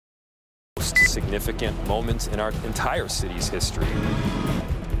most significant moment in our entire city's history.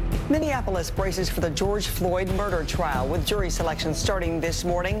 Minneapolis braces for the George Floyd murder trial with jury selection starting this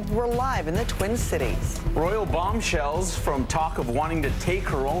morning. We're live in the Twin Cities. Royal bombshells, from talk of wanting to take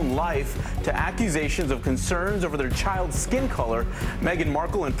her own life to accusations of concerns over their child's skin color. Meghan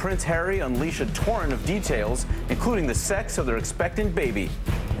Markle and Prince Harry unleash a torrent of details, including the sex of their expectant baby.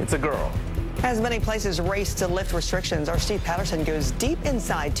 It's a girl. As many places race to lift restrictions, our Steve Patterson goes deep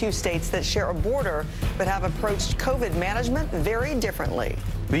inside two states that share a border but have approached COVID management very differently.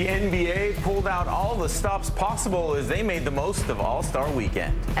 The NBA pulled out all the stops possible as they made the most of All-Star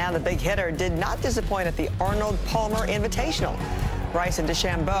Weekend. And the big hitter did not disappoint at the Arnold Palmer Invitational. Bryson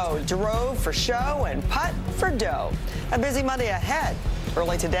DeChambeau drove for show and putt for dough. A busy Monday ahead.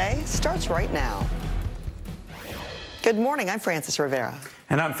 Early today starts right now. Good morning, I'm Frances Rivera.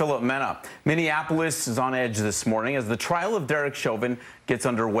 And I'm Philip Mena. Minneapolis is on edge this morning as the trial of Derek Chauvin gets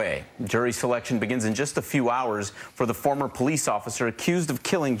underway. Jury selection begins in just a few hours for the former police officer accused of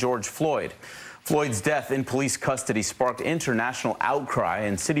killing George Floyd. Floyd's death in police custody sparked international outcry,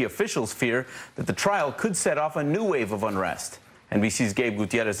 and city officials fear that the trial could set off a new wave of unrest. NBC's Gabe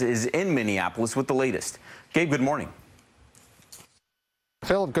Gutierrez is in Minneapolis with the latest. Gabe, good morning.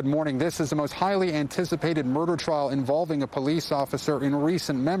 Philip, good morning. This is the most highly anticipated murder trial involving a police officer in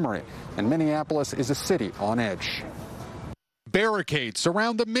recent memory, and Minneapolis is a city on edge. Barricades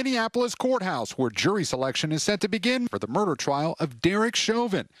surround the Minneapolis courthouse, where jury selection is set to begin for the murder trial of Derek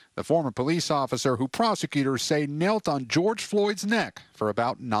Chauvin, the former police officer who prosecutors say knelt on George Floyd's neck for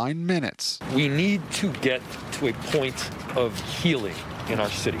about 9 minutes. We need to get to a point of healing in our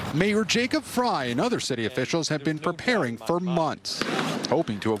city. Mayor Jacob Fry and other city officials have been preparing for months,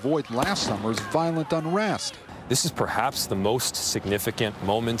 hoping to avoid last summer's violent unrest. This is perhaps the most significant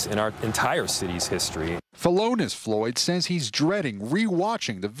moment in our entire city's history. Philonis Floyd says he's dreading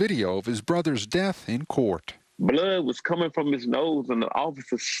rewatching the video of his brother's death in court. Blood was coming from his nose, and the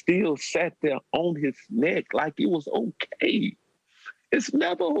officer still sat there on his neck like it was okay. It's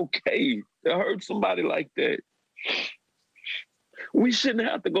never okay to hurt somebody like that. We shouldn't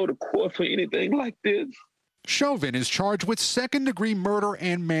have to go to court for anything like this. Chauvin is charged with second-degree murder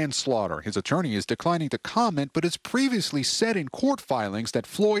and manslaughter. His attorney is declining to comment, but has previously said in court filings that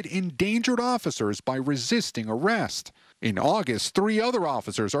Floyd endangered officers by resisting arrest. In August, 3 other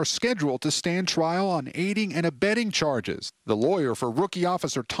officers are scheduled to stand trial on aiding and abetting charges. The lawyer for rookie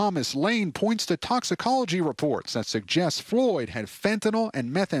officer Thomas Lane points to toxicology reports that suggest Floyd had fentanyl and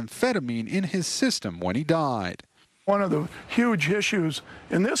methamphetamine in his system when he died. One of the huge issues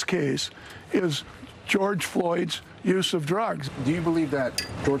in this case is George Floyd's use of drugs. Do you believe that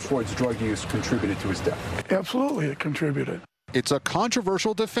George Floyd's drug use contributed to his death? Absolutely, it contributed. It's a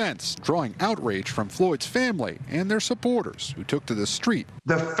controversial defense, drawing outrage from Floyd's family and their supporters who took to the street.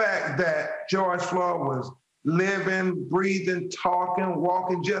 The fact that George Floyd was living, breathing, talking,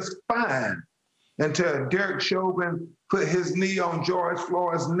 walking just fine until Derek Chauvin put his knee on George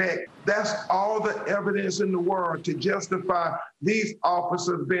Floyd's neck. That's all the evidence in the world to justify these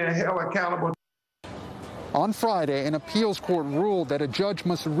officers being held accountable. On Friday, an appeals court ruled that a judge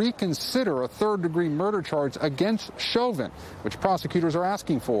must reconsider a third-degree murder charge against Chauvin, which prosecutors are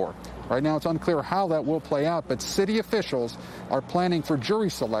asking for. Right now, it's unclear how that will play out, but city officials are planning for jury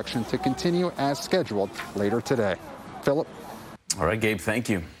selection to continue as scheduled later today. Philip? All right, Gabe, thank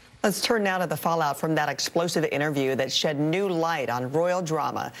you. Let's turn now to the fallout from that explosive interview that shed new light on royal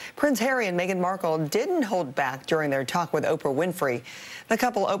drama. Prince Harry and Meghan Markle didn't hold back during their talk with Oprah Winfrey. The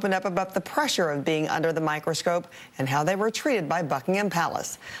couple opened up about the pressure of being under the microscope and how they were treated by Buckingham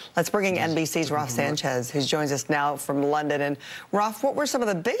Palace. Let's bring in NBC's Ralph Sanchez, who joins us now from London. And Ralph, what were some of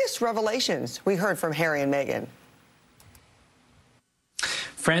the biggest revelations we heard from Harry and Meghan?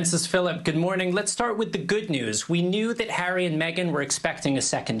 Francis, Philip, good morning. Let's start with the good news. We knew that Harry and Meghan were expecting a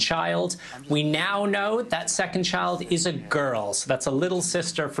second child. We now know that second child is a girl, so that's a little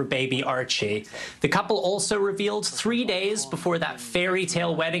sister for baby Archie. The couple also revealed 3 days before that fairy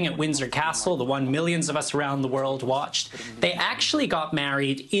tale wedding at Windsor Castle, the one millions of us around the world watched, they actually got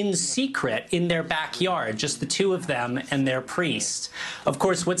married in secret in their backyard, just the two of them and their priest. Of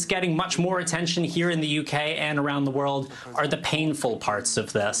course, what's getting much more attention here in the UK and around the world are the painful parts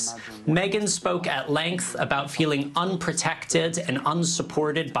of this. Meghan spoke at length about feeling unprotected and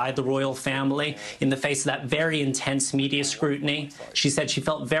unsupported by the royal family in the face of that very intense media scrutiny. She said she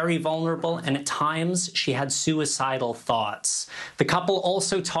felt very vulnerable and at times she had suicidal thoughts. The couple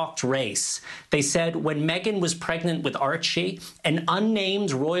also talked race. They said when Meghan was pregnant with Archie, an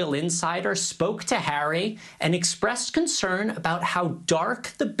unnamed royal insider spoke to Harry and expressed concern about how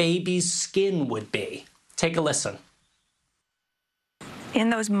dark the baby's skin would be. Take a listen. In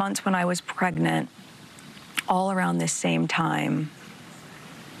those months when I was pregnant, all around this same time,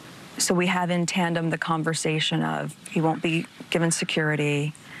 so we have in tandem the conversation of he won't be given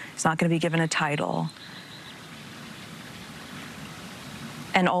security, he's not going to be given a title,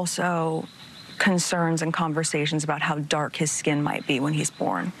 and also concerns and conversations about how dark his skin might be when he's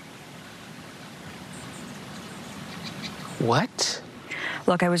born. What?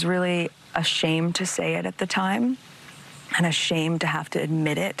 Look, I was really ashamed to say it at the time, and ashamed to have to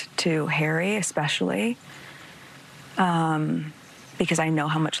admit it to Harry especially, because I know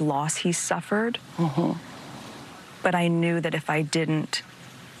how much loss he's suffered. But I knew that if I didn't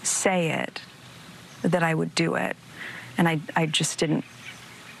say it, that I would do it. And I just didn't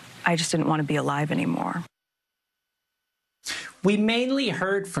want to be alive anymore. We mainly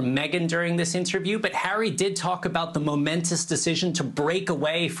heard from Meghan during this interview, but Harry did talk about the momentous decision to break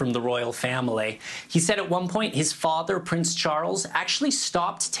away from the royal family. He said at one point his father, Prince Charles, actually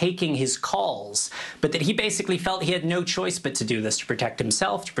stopped taking his calls, but that he basically felt he had no choice but to do this to protect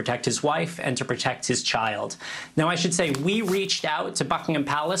himself, to protect his wife, and to protect his child. Now, I should say we reached out to Buckingham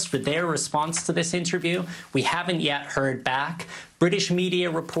Palace for their response to this interview. We haven't yet heard back. British media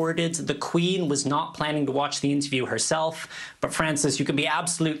reported the Queen was not planning to watch the interview herself, but Francis, you can be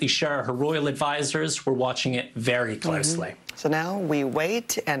absolutely sure her royal advisors were watching it very closely. So now we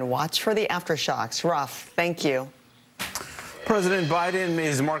wait and watch for the aftershocks. Ruff, thank you. President Biden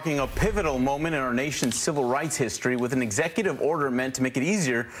is marking a pivotal moment in our nation's civil rights history with an executive order meant to make it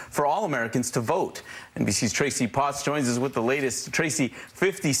easier for all Americans to vote. NBC's Tracy Potts joins us with the latest. Tracy,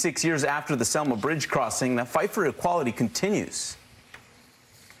 56 years after the Selma Bridge crossing, that fight for equality continues.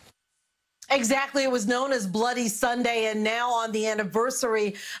 Exactly. It was known as Bloody Sunday, and now on the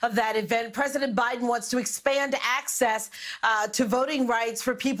anniversary of that event, President Biden wants to expand access to voting rights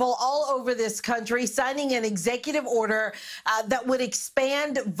for people all over this country, signing an executive order that would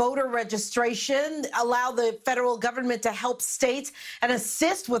expand voter registration, allow the federal government to help states and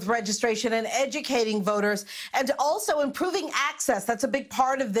assist with registration and educating voters, and also improving access. That's a big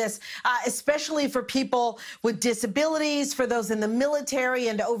part of this, especially for people with disabilities, for those in the military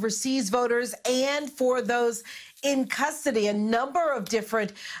and overseas voters, and for those in custody. A number of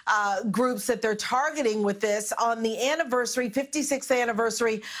different groups that they're targeting with this. On the anniversary, 56th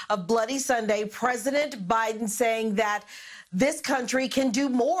anniversary of Bloody Sunday, President Biden saying that this country can do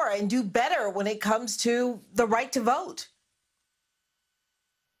more and do better when it comes to the right to vote.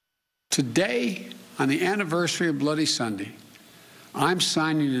 Today, on the anniversary of Bloody Sunday, I'm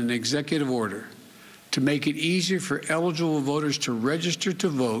signing an executive order to make it easier for eligible voters to register to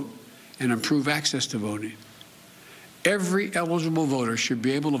vote and improve access to voting. Every eligible voter should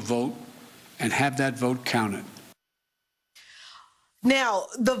be able to vote and have that vote counted. Now,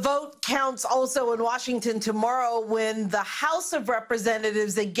 the vote counts also in Washington tomorrow when the House of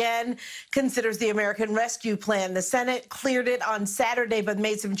Representatives again considers the American Rescue Plan. The Senate cleared it on Saturday but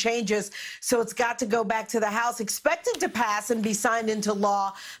made some changes, so it's got to go back to the House, expected to pass and be signed into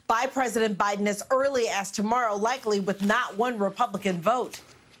law by President Biden as early as tomorrow, likely with not one Republican vote.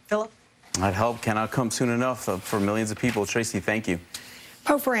 Philip? That help cannot come soon enough for millions of people. Tracy, thank you.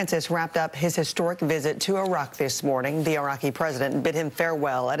 Pope Francis wrapped up his historic visit to Iraq this morning. The Iraqi president bid him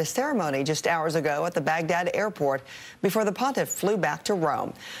farewell at a ceremony just hours ago at the Baghdad airport before the pontiff flew back to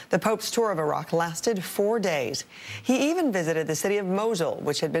Rome. The Pope's tour of Iraq lasted 4 days. He even visited the city of Mosul,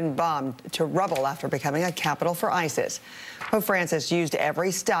 which had been bombed to rubble after becoming a capital for ISIS. Pope Francis used every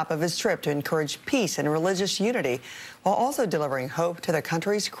stop of his trip to encourage peace and religious unity, while also delivering hope to the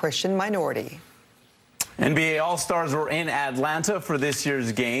country's Christian minority. NBA All-Stars were in Atlanta for this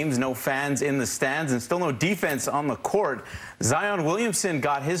year's games. No fans in the stands and still no defense on the court. Zion Williamson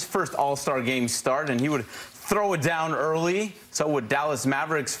got his first All-Star game start, and he would throw it down early. So would Dallas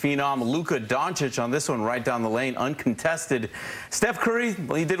Mavericks phenom Luka Doncic on this one right down the lane, uncontested. Steph Curry,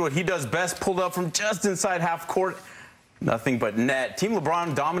 well, he did what he does best, pulled up from just inside half court. Nothing but net. Team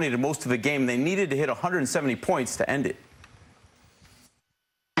LeBron dominated most of the game. They needed to hit 170 points to end it.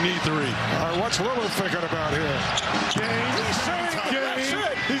 Need three. All right, what's Lillard thinking about here? Game.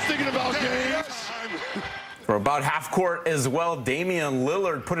 He's thinking about game. For about half court as well, Damian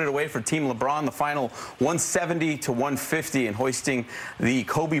Lillard put it away for Team LeBron, the final 170-150, and hoisting the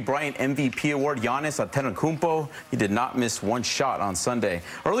Kobe Bryant MVP award. Giannis Antetokounmpo, he did not miss one shot on Sunday.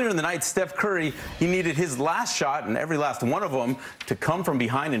 Earlier in the night, Steph Curry, he needed his last shot, and every last one of them, to come from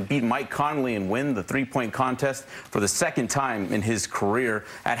behind and beat Mike Conley and win the three-point contest for the second time in his career.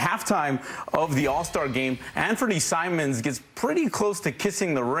 At halftime of the All-Star game, Anthony Simons gets pretty close to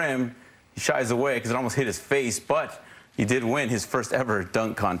kissing the rim. He shies away because it almost hit his face, but he did win his first ever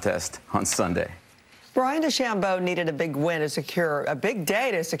dunk contest on Sunday. Brian DeChambeau needed a big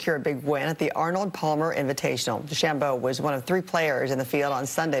day to secure a big win at the Arnold Palmer Invitational. DeChambeau was one of 3 players in the field on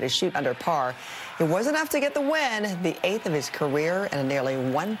Sunday to shoot under par. It was enough to get the win, the 8th of his career, and a nearly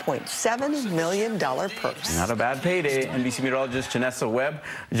 $1.7 million purse. Not a bad payday. NBC meteorologist Janessa Webb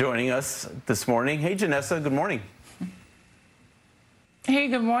joining us this morning. Hey, Janessa, good morning. Hey,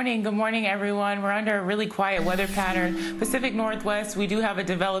 good morning. Good morning, everyone. We're under a really quiet weather pattern. Pacific Northwest, we do have a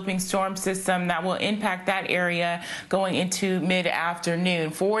developing storm system that will impact that area going into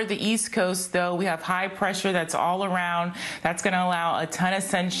mid-afternoon. For the East Coast, though, we have high pressure that's all around. That's going to allow a ton of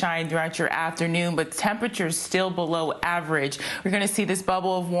sunshine throughout your afternoon, but temperatures still below average. We're going to see this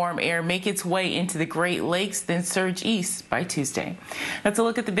bubble of warm air make its way into the Great Lakes, then surge east by Tuesday. That's a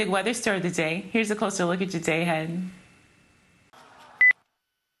look at the big weather story of the day. Here's a closer look at your day ahead.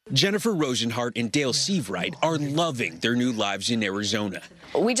 Jennifer Rosenhart and Dale Seavright are loving their new lives in Arizona.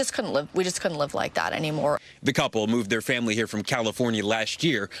 We just couldn't live like that anymore. The couple moved their family here from California last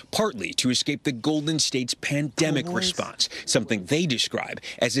year, partly to escape the Golden State's pandemic response, something they describe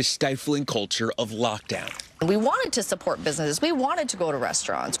as a stifling culture of lockdown. We wanted to support businesses. We wanted to go to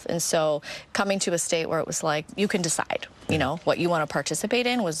restaurants. And so coming to a state where it was like, you can decide, what you want to participate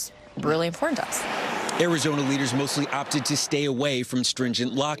in was really important to us. Arizona leaders mostly opted to stay away from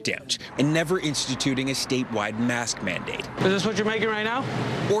stringent lockdowns and never instituting a statewide mask mandate. Is this what you're making right now?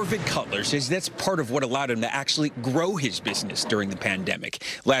 Orvid Cutler says that's part of what allowed him to actually grow his business during the pandemic.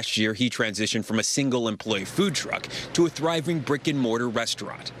 Last year, he transitioned from a single-employee food truck to a thriving brick-and-mortar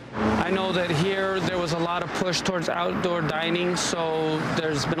restaurant. I know that here there was a lot of push towards outdoor dining, so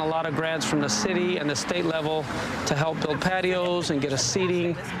there's been a lot of grants from the city and the state level to help build patios and get us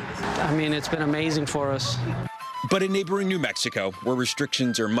seating. I mean, it's been amazing for us. But in neighboring New Mexico, where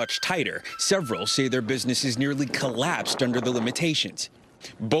restrictions are much tighter, several say their businesses nearly collapsed under the limitations.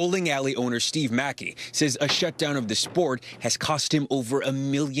 Bowling alley owner Steve Mackey says a shutdown of the sport has cost him over $1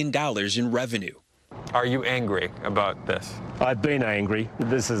 million in revenue. Are you angry about this? I've been angry.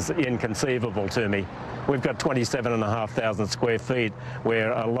 This is inconceivable to me. We've got 27,500 square feet.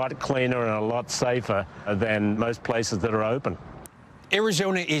 We're a lot cleaner and a lot safer than most places that are open.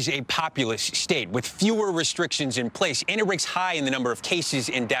 Arizona is a populous state with fewer restrictions in place, and it ranks high in the number of cases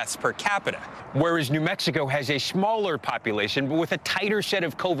and deaths per capita. Whereas New Mexico has a smaller population, but with a tighter set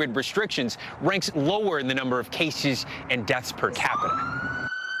of COVID restrictions, ranks lower in the number of cases and deaths per capita.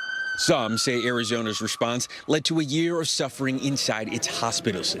 Some say Arizona's response led to a year of suffering inside its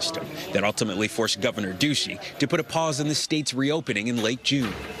hospital system that ultimately forced Governor Ducey to put a pause on the state's reopening in late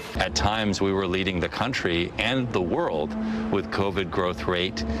June. At times, we were leading the country and the world with COVID growth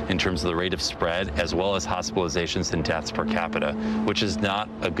rate in terms of the rate of spread, as well as hospitalizations and deaths per capita, which is not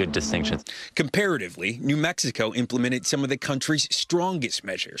a good distinction. Comparatively, New Mexico implemented some of the country's strongest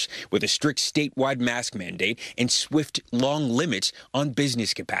measures, with a strict statewide mask mandate and swift, long limits on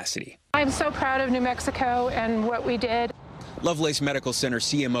business capacity. I'm so proud of New Mexico and what we did. Lovelace Medical Center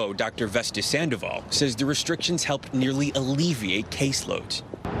CMO Dr. Vesta Sandoval says the restrictions helped nearly alleviate caseloads.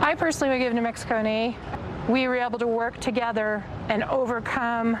 I personally would give New Mexico an A. We were able to work together and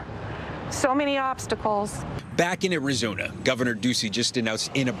overcome so many obstacles. Back in Arizona, Governor Ducey just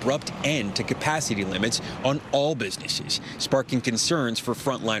announced an abrupt end to capacity limits on all businesses, sparking concerns for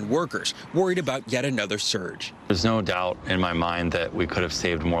frontline workers worried about yet another surge. There's no doubt in my mind that we could have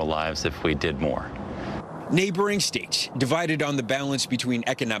saved more lives if we did more. Neighboring states divided on the balance between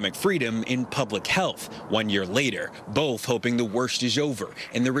economic freedom and public health. 1 year later, both hoping the worst is over,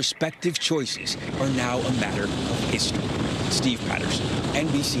 and their respective choices are now a matter of history. Steve Patterson,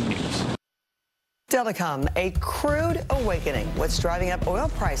 NBC News. Telecom, a crude awakening. What's driving up oil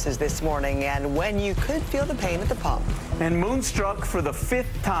prices this morning and when you could feel the pain at the pump. And moonstruck for the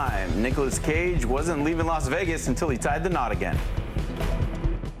 5th time. Nicolas Cage wasn't leaving Las Vegas until he tied the knot again.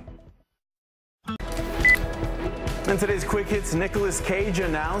 In today's Quick Hits, Nicolas Cage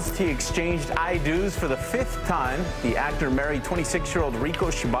announced he exchanged I-do's for the 5th time. The actor married 26-year-old Rico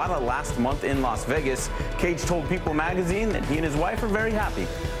Shibata last month in Las Vegas. Cage told People magazine that he and his wife are very happy.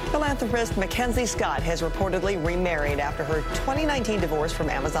 Philanthropist Mackenzie Scott has reportedly remarried after her 2019 divorce from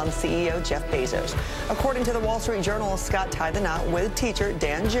Amazon CEO Jeff Bezos. According to the Wall Street Journal, Scott tied the knot with teacher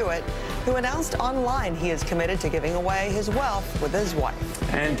Dan Jewett, who announced online he is committed to giving away his wealth with his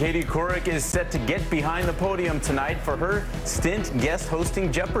wife. And Katie Couric is set to get behind the podium tonight for her stint guest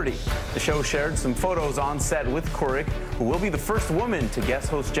hosting Jeopardy! The show shared some photos on set with Couric, who will be the first woman to guest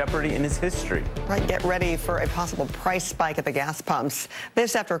host Jeopardy! In its history. Right, get ready for a possible price spike at the gas pumps.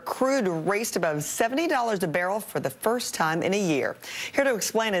 This after crude raced above $70 a barrel for the first time in a year. Here to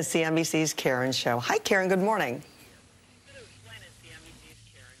explain is CNBC's Karen Show. Hi, Karen. Good morning.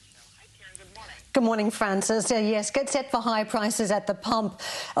 Good morning, Francis. Yes, get set for high prices at the pump.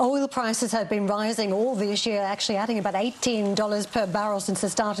 Oil prices have been rising all this year, actually adding about $18 per barrel since the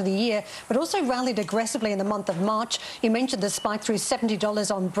start of the year, but also rallied aggressively in the month of March. You mentioned the spike through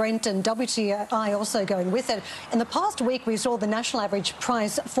 $70 on Brent, and WTI also going with it. In the past week, we saw the national average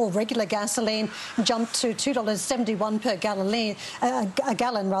price for regular gasoline jump to $2.71 per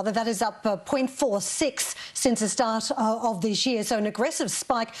gallon. That is up 0.46 since the start of this year. So an aggressive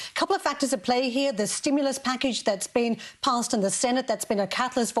spike. A couple of factors at play here. The stimulus package that's been passed in the Senate, that's been a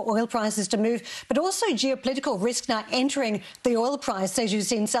catalyst for oil prices to move, but also geopolitical risk now entering the oil price. As you've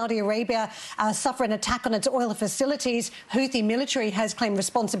seen, Saudi Arabia suffer an attack on its oil facilities. Houthi military has claimed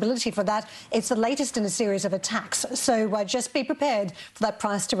responsibility for that. It's the latest in a series of attacks. So just be prepared for that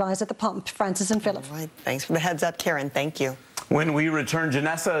price to rise at the pump. Francis and Philip. All right. Thanks for the heads up, Karen. Thank you. When we return,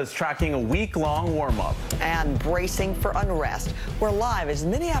 Janessa is tracking a week-long warm-up. And bracing for unrest. We're live as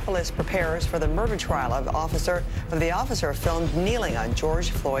Minneapolis prepares for the murder trial of the officer filmed kneeling on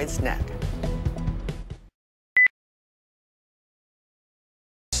George Floyd's neck.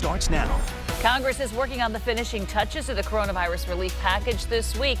 Starts now. Congress is working on the finishing touches of the coronavirus relief package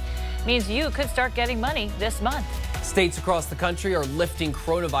this week. Means you could start getting money this month. States across the country are lifting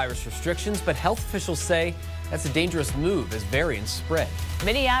coronavirus restrictions, but health officials say that's a dangerous move as variants spread.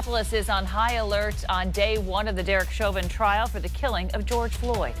 Minneapolis is on high alert on day one of the Derek Chauvin trial for the killing of George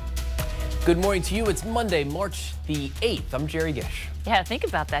Floyd. Good morning to you. It's Monday, March the 8th. I'm Jerry Gish. Yeah, think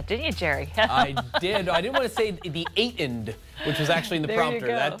about that, didn't you, Jerry? I did. I didn't want to say the 8nd, which was actually in the prompter.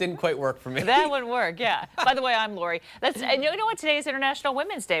 That didn't quite work for me. That wouldn't work, yeah. By the way, I'm Lori. And you know what? Today is International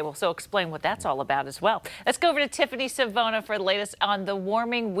Women's Day. We'll so explain what that's all about as well. Let's go over to Tiffany Savona for the latest on the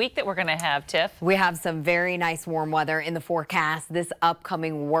warming week that we're going to have, Tiff. We have some very nice warm weather in the forecast this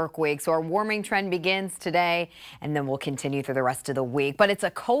upcoming work week. So our warming trend begins today, and then we'll continue through the rest of the week. But it's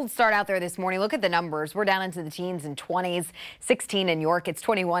a cold start out there this morning. Look at the numbers. We're down into the teens and 20s, 16 in York. It's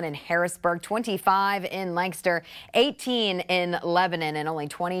 21 in Harrisburg, 25 in Lancaster, 18 in Lebanon, and only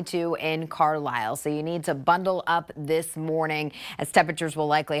 22 in Carlisle. So you need to bundle up this morning as temperatures will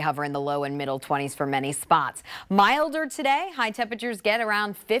likely hover in the low and middle 20s for many spots. Milder today. High temperatures get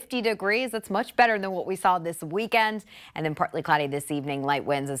around 50 degrees. That's much better than what we saw this weekend. And then partly cloudy this evening. Light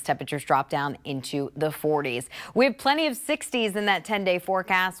winds as temperatures drop down into the 40s. We have plenty of 60s in that 10-day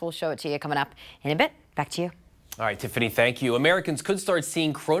forecast. We'll show it to you coming up in a bit. Back to you. All right, Tiffany, thank you. Americans could start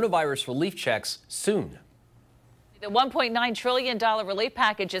seeing coronavirus relief checks soon. The $1.9 trillion relief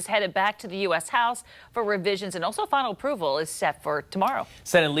package is headed back to the U.S. House for revisions, and also final approval is set for tomorrow.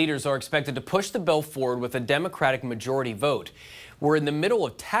 Senate leaders are expected to push the bill forward with a Democratic majority vote. We're in the middle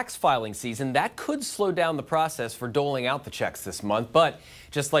of tax filing season. That could slow down the process for doling out the checks this month. But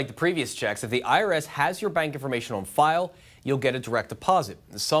just like the previous checks, if the IRS has your bank information on file, you'll get a direct deposit.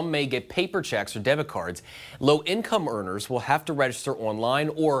 Some may get paper checks or debit cards. Low-income earners will have to register online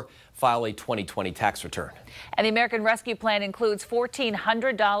or file a 2020 tax return. And the American Rescue Plan includes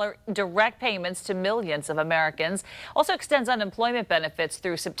 $1,400 direct payments to millions of Americans. Also extends unemployment benefits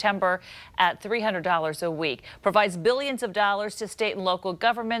through September at $300 a week. Provides billions of dollars to state and local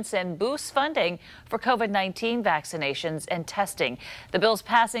governments and boosts funding for COVID-19 vaccinations and testing. The bill's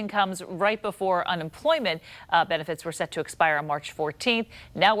passing comes right before unemployment benefits were set to expire on March 14th.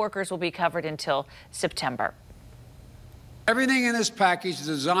 Now workers will be covered until September. Everything in this package is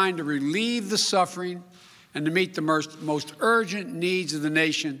designed to relieve the suffering and to meet the most urgent needs of the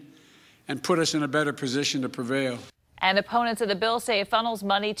nation and put us in a better position to prevail. And opponents of the bill say it funnels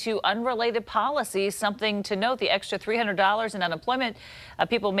money to unrelated policies. Something to note, the extra $300 in unemployment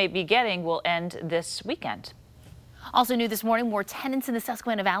people may be getting will end this weekend. Also new this morning, more tenants in the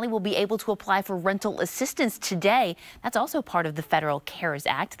Susquehanna Valley will be able to apply for rental assistance today. That's also part of the Federal CARES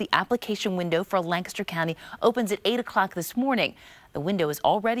Act. The application window for Lancaster County opens at 8 o'clock this morning. The window is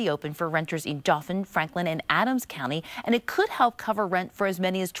already open for renters in Dauphin, Franklin, and Adams County, and it could help cover rent for as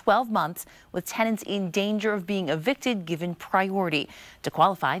many as 12 months, with tenants in danger of being evicted given priority. To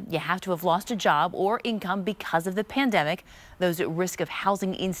qualify, you have to have lost a job or income because of the pandemic. Those at risk of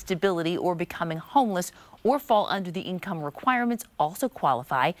housing instability or becoming homeless or fall under the income requirements also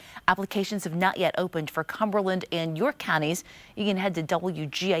qualify. Applications have not yet opened for Cumberland and York counties. You can head to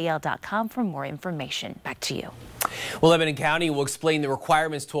WGAL.com for more information. Back to you. Well, Lebanon County will explain the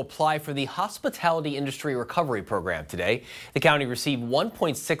requirements to apply for the Hospitality Industry Recovery Program today. The county received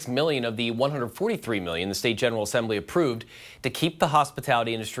 $1.6 million of the $143 million the State General Assembly approved to keep the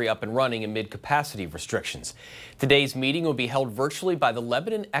hospitality industry up and running amid capacity restrictions. Today's meeting will be held virtually by the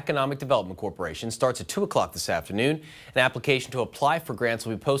Lebanon Economic Development Corporation. Starts at 2 o'clock this afternoon. An application to apply for grants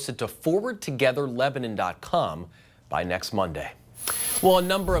will be posted to forwardtogetherlebanon.com by next Monday. Well, a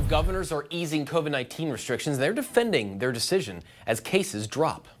number of governors are easing COVID-19 restrictions. They're defending their decision as cases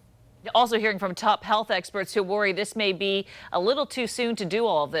drop. Also hearing from top health experts who worry this may be a little too soon to do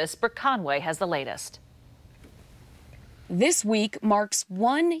all of this. Brooke Conway has the latest. This week marks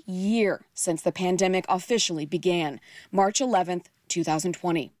 1 year since the pandemic officially began, March 11th,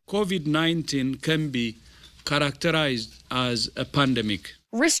 2020. COVID-19 can be characterized as a pandemic.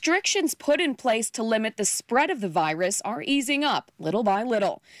 Restrictions put in place to limit the spread of the virus are easing up little by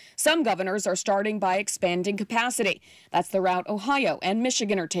little. Some governors are starting by expanding capacity. That's the route Ohio and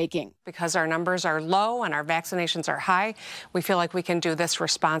Michigan are taking. Because our numbers are low and our vaccinations are high, we feel like we can do this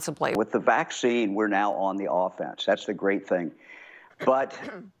responsibly. With the vaccine, we're now on the offense. That's the great thing. But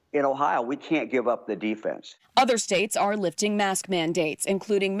in Ohio, we can't give up the defense. Other states are lifting mask mandates,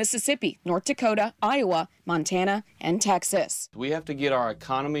 including Mississippi, North Dakota, Iowa, Montana, and Texas. We have to get our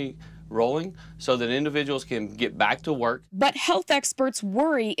economy rolling so that individuals can get back to work. But health experts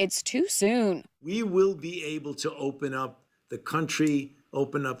worry it's too soon. We will be able to open up the country,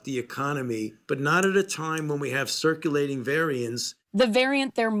 open up the economy, but not at a time when we have circulating variants. The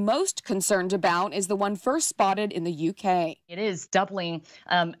variant they're most concerned about is the one first spotted in the UK. It is doubling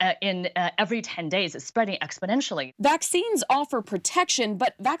in every 10 days. It's spreading exponentially. Vaccines offer protection,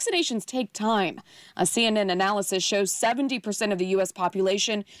 but vaccinations take time. A CNN analysis shows 70% of the U.S.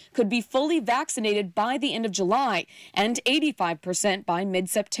 population could be fully vaccinated by the end of July and 85% by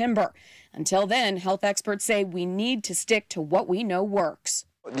mid-September. Until then, health experts say we need to stick to what we know works.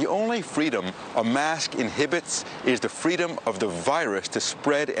 The only freedom a mask inhibits is the freedom of the virus to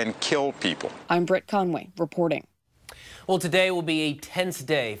spread and kill people. I'm Britt Conway reporting. Well, today will be a tense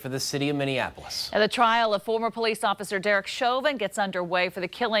day for the city of Minneapolis. Now, the trial of former police officer Derek Chauvin gets underway for the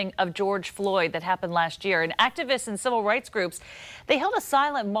killing of George Floyd that happened last year. And activists and civil rights groups, they held a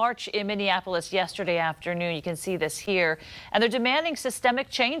silent march in Minneapolis yesterday afternoon. You can see this here. And they're demanding systemic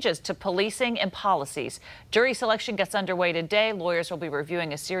changes to policing and policies. Jury selection gets underway today. Lawyers will be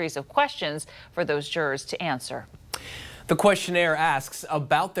reviewing a series of questions for those jurors to answer. The questionnaire asks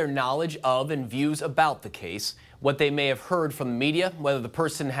about their knowledge of and views about the case, what they may have heard from the media, whether the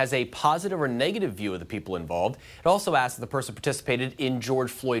person has a positive or negative view of the people involved. It also asks if the person participated in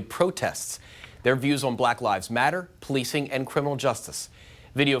George Floyd protests, their views on Black Lives Matter, policing, and criminal justice.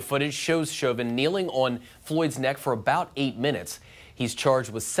 Video footage shows Chauvin kneeling on Floyd's neck for about 8 minutes. He's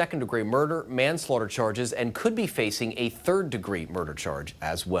charged with second-degree murder, manslaughter charges, and could be facing a third-degree murder charge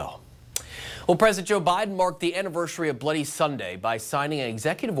as well. Well, President Joe Biden marked the anniversary of Bloody Sunday by signing an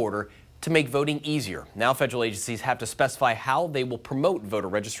executive order to make voting easier. Now federal agencies have to specify how they will promote voter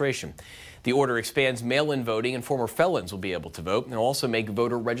registration. The order expands mail-in voting and former felons will be able to vote and also make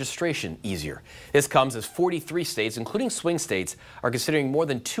voter registration easier. This comes as 43 states, including swing states, are considering more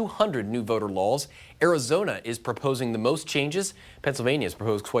than 200 new voter laws. Arizona is proposing the most changes. Pennsylvania has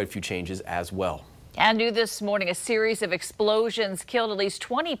proposed quite a few changes as well. And new this morning, a series of explosions killed at least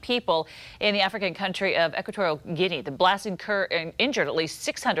 20 people in the African country of Equatorial Guinea. The blast injured at least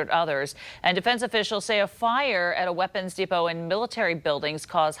 600 others. And defense officials say a fire at a weapons depot and military buildings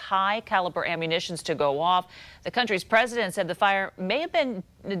caused high caliber ammunitions to go off. The country's president said the fire may have been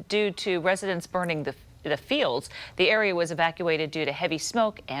due to residents burning the fields. The area was evacuated due to heavy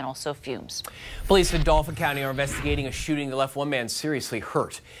smoke and also fumes. Police in Dauphin County are investigating a shooting that left one man seriously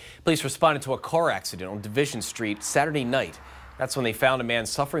hurt. Police responded to a car accident on Division Street Saturday night. That's when they found a man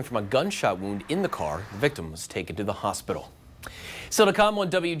suffering from a gunshot wound in the car. The victim was taken to the hospital. Still to come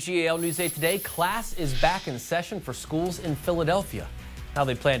on WGAL News 8 today, class is back in session for schools in Philadelphia. How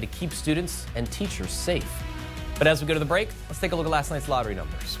they plan to keep students and teachers safe. But as we go to the break, let's take a look at last night's lottery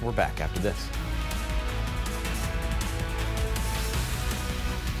numbers. We're back after this.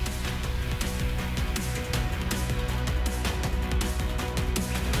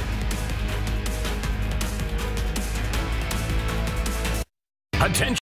 Attention.